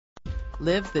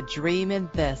Live the dream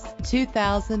in this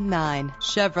 2009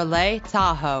 Chevrolet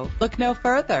Tahoe. Look no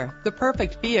further. The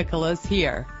perfect vehicle is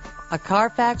here. A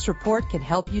Carfax report can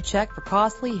help you check for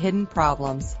costly hidden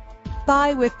problems.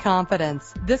 Buy with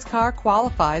confidence. This car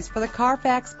qualifies for the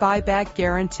Carfax buyback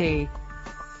guarantee.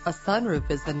 A sunroof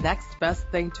is the next best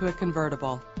thing to a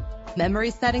convertible.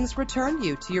 Memory settings return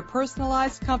you to your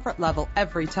personalized comfort level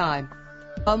every time.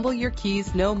 Fumble your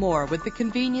keys no more with the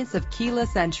convenience of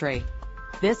keyless entry.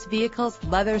 This vehicle's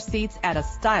leather seats add a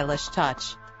stylish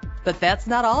touch. But that's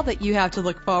not all that you have to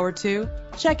look forward to.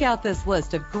 Check out this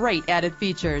list of great added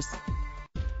features.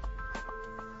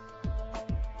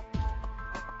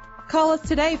 Call us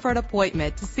today for an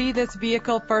appointment to see this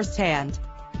vehicle firsthand.